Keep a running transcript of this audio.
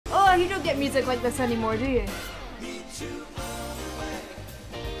you don't get music like this anymore, do you?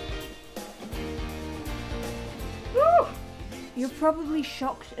 Woo! You're probably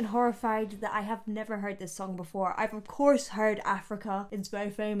shocked and horrified that I have never heard this song before. I've of course heard Africa, it's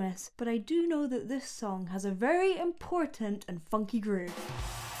very famous, but I do know that this song has a very important and funky groove.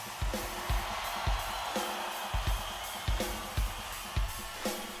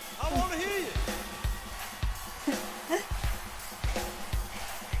 I wanna hear you.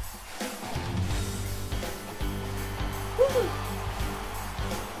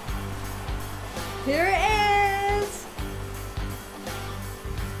 Here it is!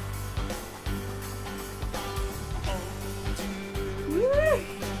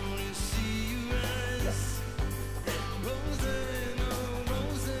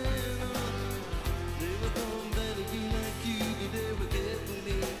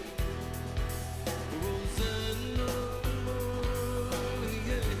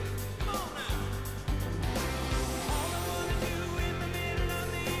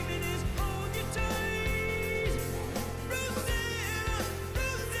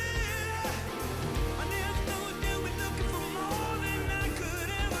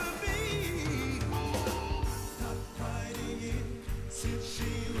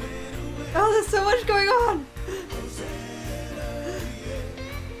 Oh, there's so much going on!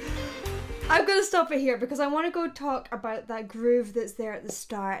 I'm gonna stop it here because I want to go talk about that groove that's there at the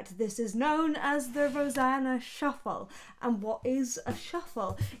start. This is known as the Rosanna Shuffle. And what is a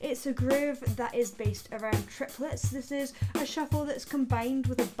shuffle? It's a groove that is based around triplets. This is a shuffle that's combined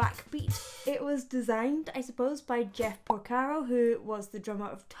with a backbeat. It was designed, I suppose, by Jeff Porcaro, who was the drummer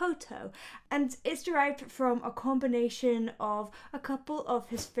of Toto. And it's derived from a combination of a couple of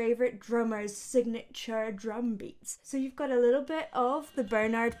his favourite drummers' signature drum beats. So you've got a little bit of the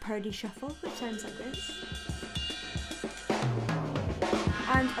Bernard Purdie Shuffle, which sounds like this,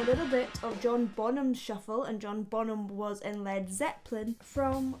 and a little bit of John Bonham's Shuffle, and John Bonham was in Led Zeppelin,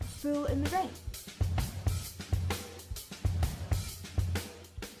 from Fool in the Rain.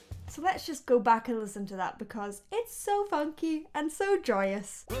 So let's just go back and listen to that because it's so funky and so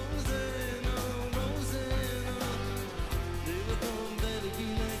joyous.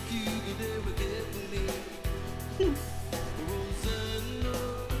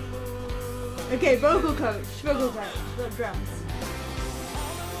 Okay, vocal coach, the drums.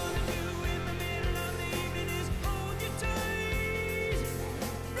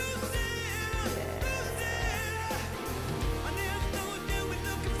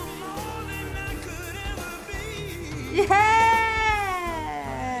 Yeah!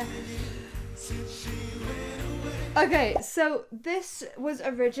 Okay, so this was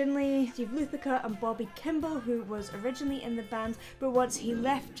originally Steve Lukather and Bobby Kimball, who was originally in the band, but once he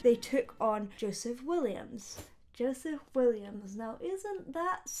left, they took on Joseph Williams. Joseph Williams. Now, isn't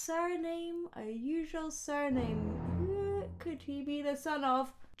that surname a usual surname? Who could he be the son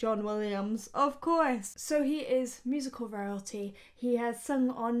of? John Williams, of course. So he is musical royalty. He has sung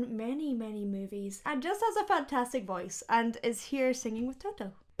on many, many movies and just has a fantastic voice and is here singing with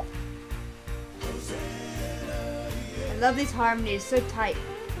Toto. I love these harmonies, so tight.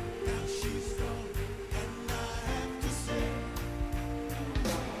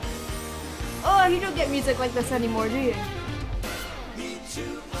 Oh, you don't get music like this anymore, do you?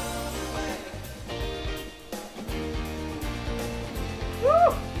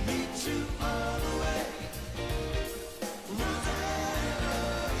 Woo!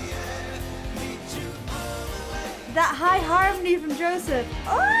 That high harmony from Joseph.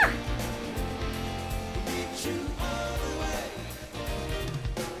 Ah!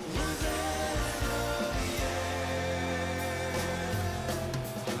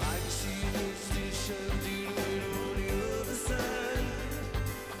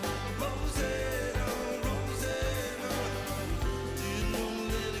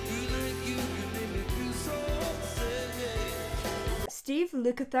 Steve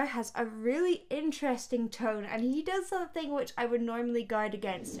Lukather has a really interesting tone, and he does something which I would normally guard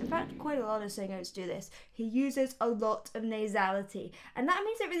against. In fact, quite a lot of singers do this. He uses a lot of nasality, and that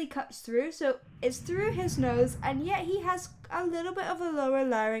means it really cuts through. So it's through his nose, and yet he has a little bit of a lower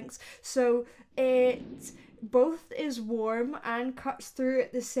larynx, so it both is warm and cuts through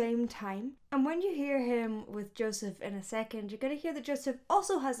at the same time. And when you hear him with Joseph in a second, you're going to hear that Joseph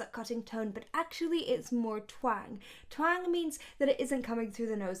also has that cutting tone, but actually it's more twang. Twang means that it isn't coming through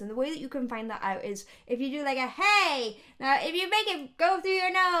the nose, and the way that you can find that out is if you do like a hey. Now if you make it go through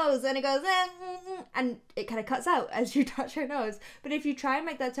your nose and it goes and it kind of cuts out as you touch your nose, but if you try and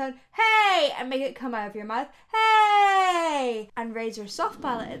make that tone hey and make it come out of your mouth hey and raise your soft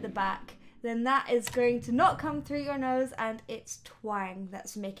palate at the back, then that is going to not come through your nose, and it's twang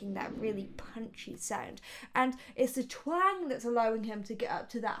that's making that really punchy sound. And it's the twang that's allowing him to get up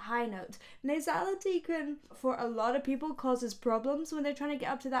to that high note. Nasality can, for a lot of people, causes problems when they're trying to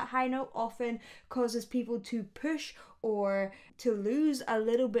get up to that high note, often causes people to push or to lose a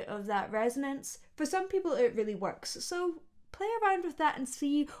little bit of that resonance. For some people it really works, so play around with that and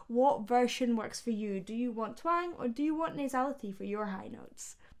see what version works for you. Do you want twang or do you want nasality for your high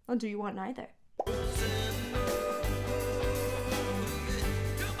notes? Or do you want neither? Woo!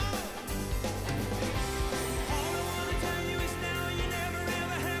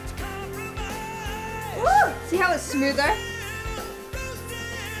 See how it's smoother?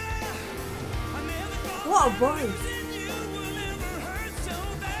 What a voice!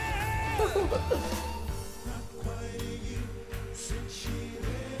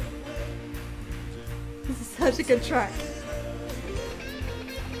 This is such a good track.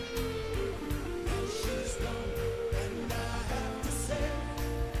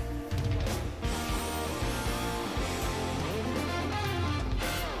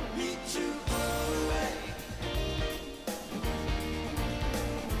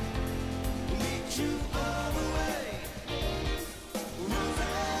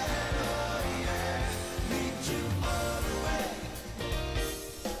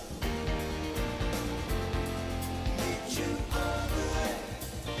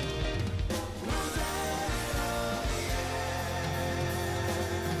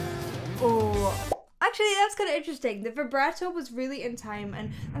 Oh, actually that's kind of interesting. The vibrato was really in time,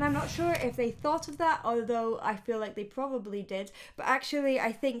 and I'm not sure if they thought of that, although I feel like they probably did. But actually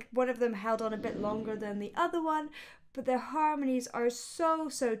I think one of them held on a bit longer than the other one, but their harmonies are so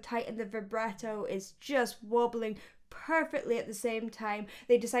tight and the vibrato is just wobbling perfectly at the same time.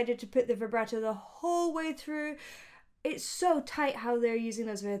 They decided to put the vibrato the whole way through. It's so tight how they're using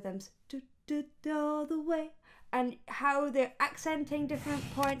those rhythms. All the way. And how they're accenting different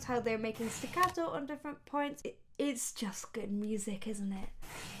points, how they're making staccato on different points. It's just good music, isn't it?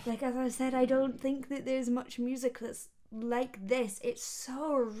 Like, as I said, I don't think that there's much music that's like this. It's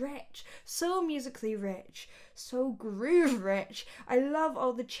so rich, so musically rich, so groove rich. I love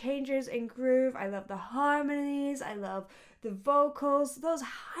all the changes in groove. I love the harmonies. I love the vocals. Those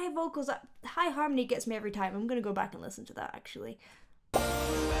high vocals, that high harmony gets me every time. I'm going to go back and listen to that, actually.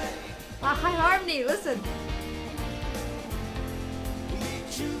 High harmony, listen.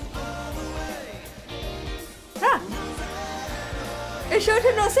 Ah! It showed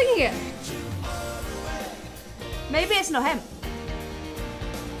him not singing it. Maybe it's not him.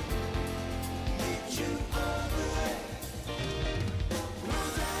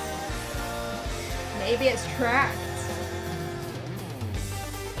 Maybe it's tracked.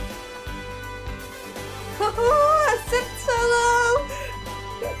 Oh, a synth solo!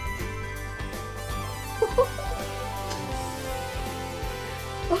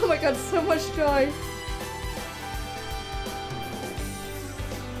 Oh my god, so much joy.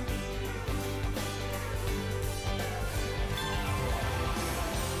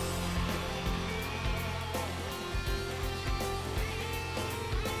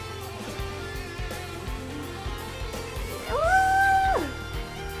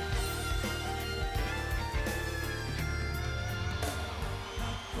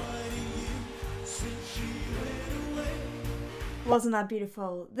 Wasn't that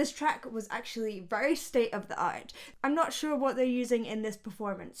beautiful? This track was actually very state of the art. I'm not sure what they're using in this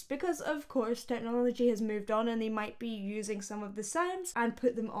performance because of course technology has moved on and they might be using some of the sounds and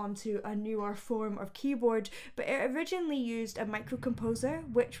put them onto a newer form of keyboard, but it originally used a microcomposer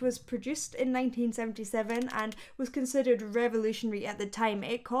which was produced in 1977 and was considered revolutionary at the time.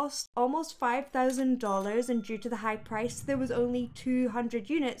 It cost almost $5,000 and due to the high price there was only 200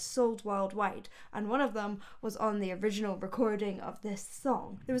 units sold worldwide, and one of them was on the original recording of this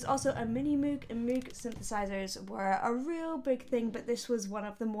song. There was also a Mini Moog, and Moog synthesizers were a real big thing, but this was one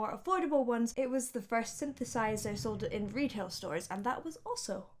of the more affordable ones. It was the first synthesizer sold in retail stores, and that was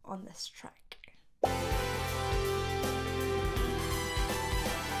also on this track.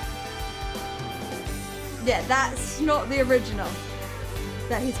 Yeah, that's not the original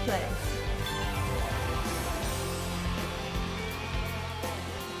that he's playing.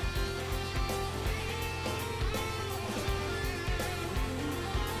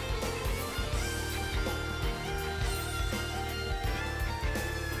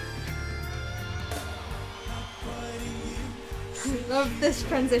 Love this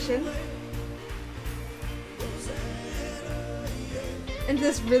transition into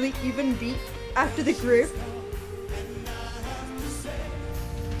this really even beat after the groove.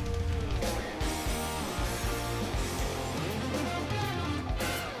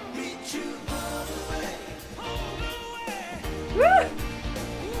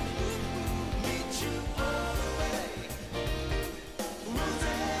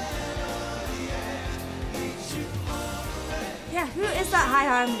 loves that high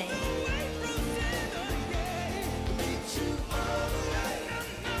harmony.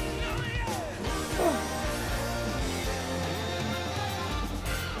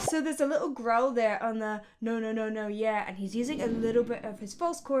 So there's a little growl there on the no, no, no, no, yeah, and he's using a little bit of his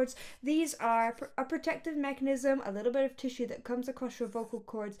false chords. These are a protective mechanism, a little bit of tissue that comes across your vocal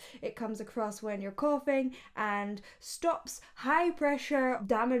cords. It comes across when you're coughing and stops high pressure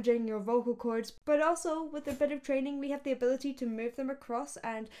damaging your vocal cords. But also with a bit of training, we have the ability to move them across,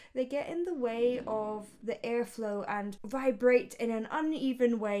 and they get in the way of the airflow and vibrate in an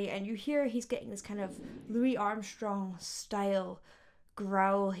uneven way. And you hear he's getting this kind of Louis Armstrong style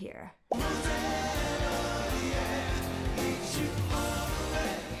growl here. A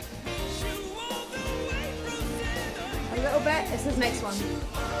little bit. It's his next one.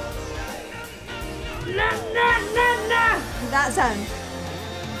 Na, na, na, na. That sound.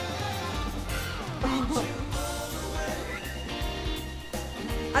 Oh.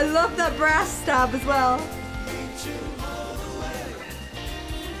 I love that brass stab as well.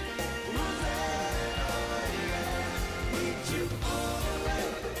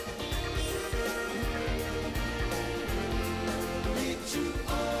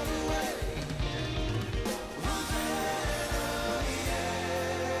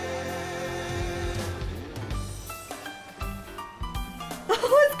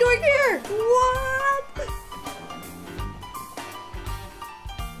 What's going here? What?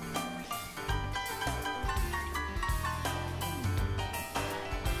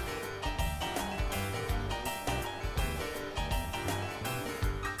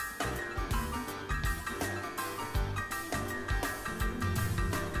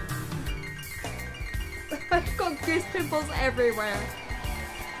 I've got goose pimples everywhere.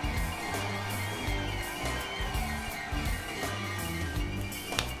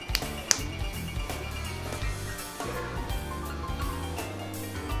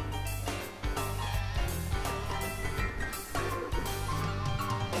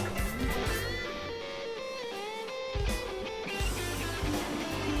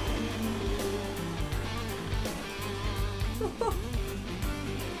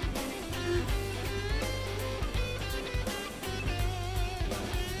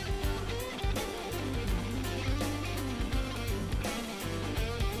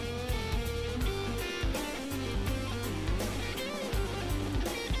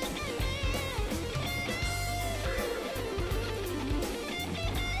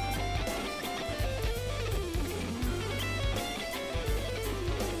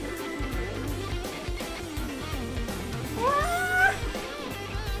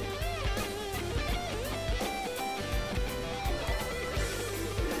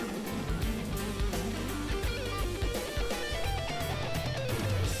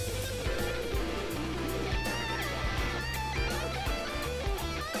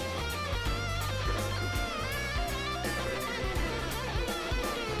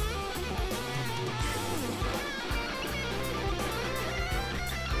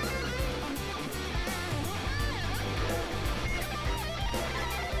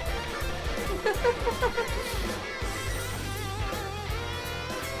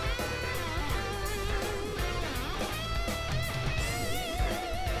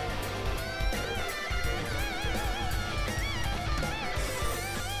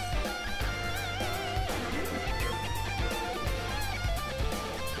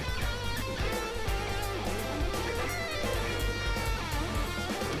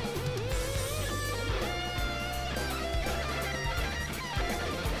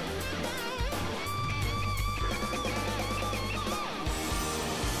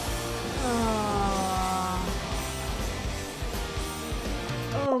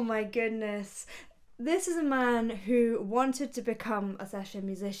 Oh my goodness. This is a man who wanted to become a session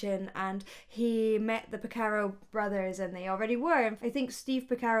musician, and he met the Picaro brothers, and they already were. I think Steve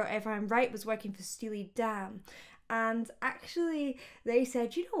Picaro, if I'm right, was working for Steely Dan. And actually, they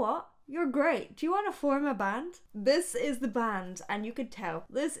said, you know what? You're great. Do you want to form a band? This is the band, and you could tell.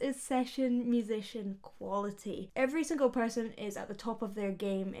 This is session musician quality. Every single person is at the top of their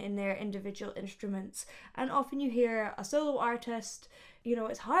game in their individual instruments, and often you hear a solo artist. You know,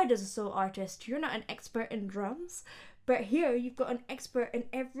 it's hard as a solo artist. You're not an expert in drums, but here you've got an expert in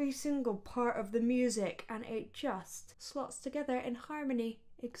every single part of the music, and it just slots together in harmony.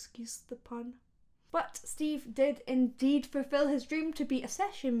 Excuse the pun. But Steve did indeed fulfill his dream to be a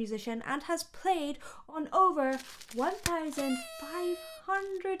session musician and has played on over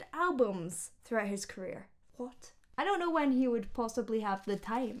 1,500 albums throughout his career. What? I don't know when he would possibly have the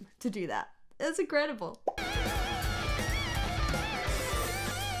time to do that. It's incredible.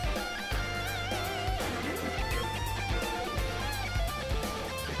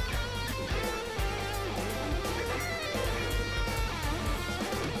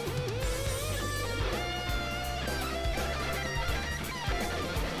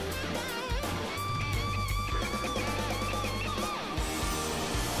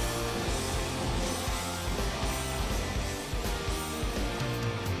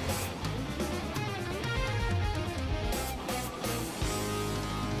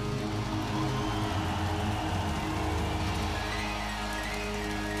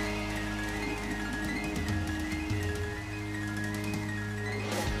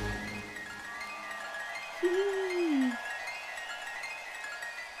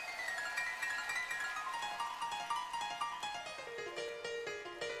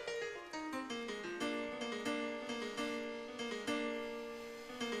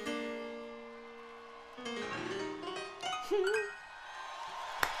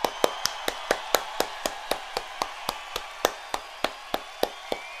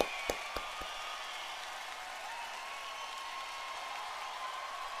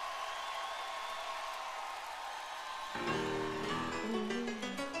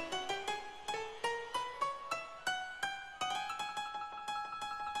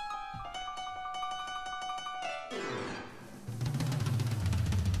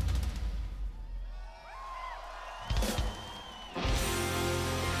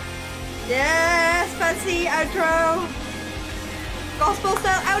 Yes, fancy outro. Gospel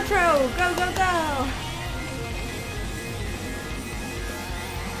style outro. Go, go, go.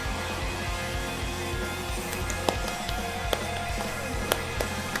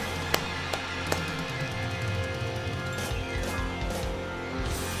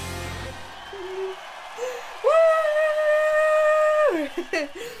 Woo!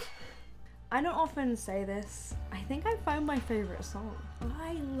 I don't often say this. I think I found my favourite song.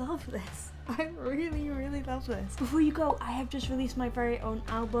 I love this. I really, really love this. Before you go, I have just released my very own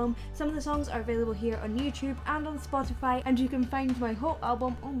album. Some of the songs are available here on YouTube and on Spotify, and you can find my whole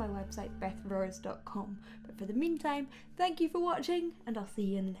album on my website, bethroars.com. But for the meantime, thank you for watching, and I'll see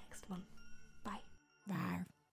you in the next one. Bye. Bye.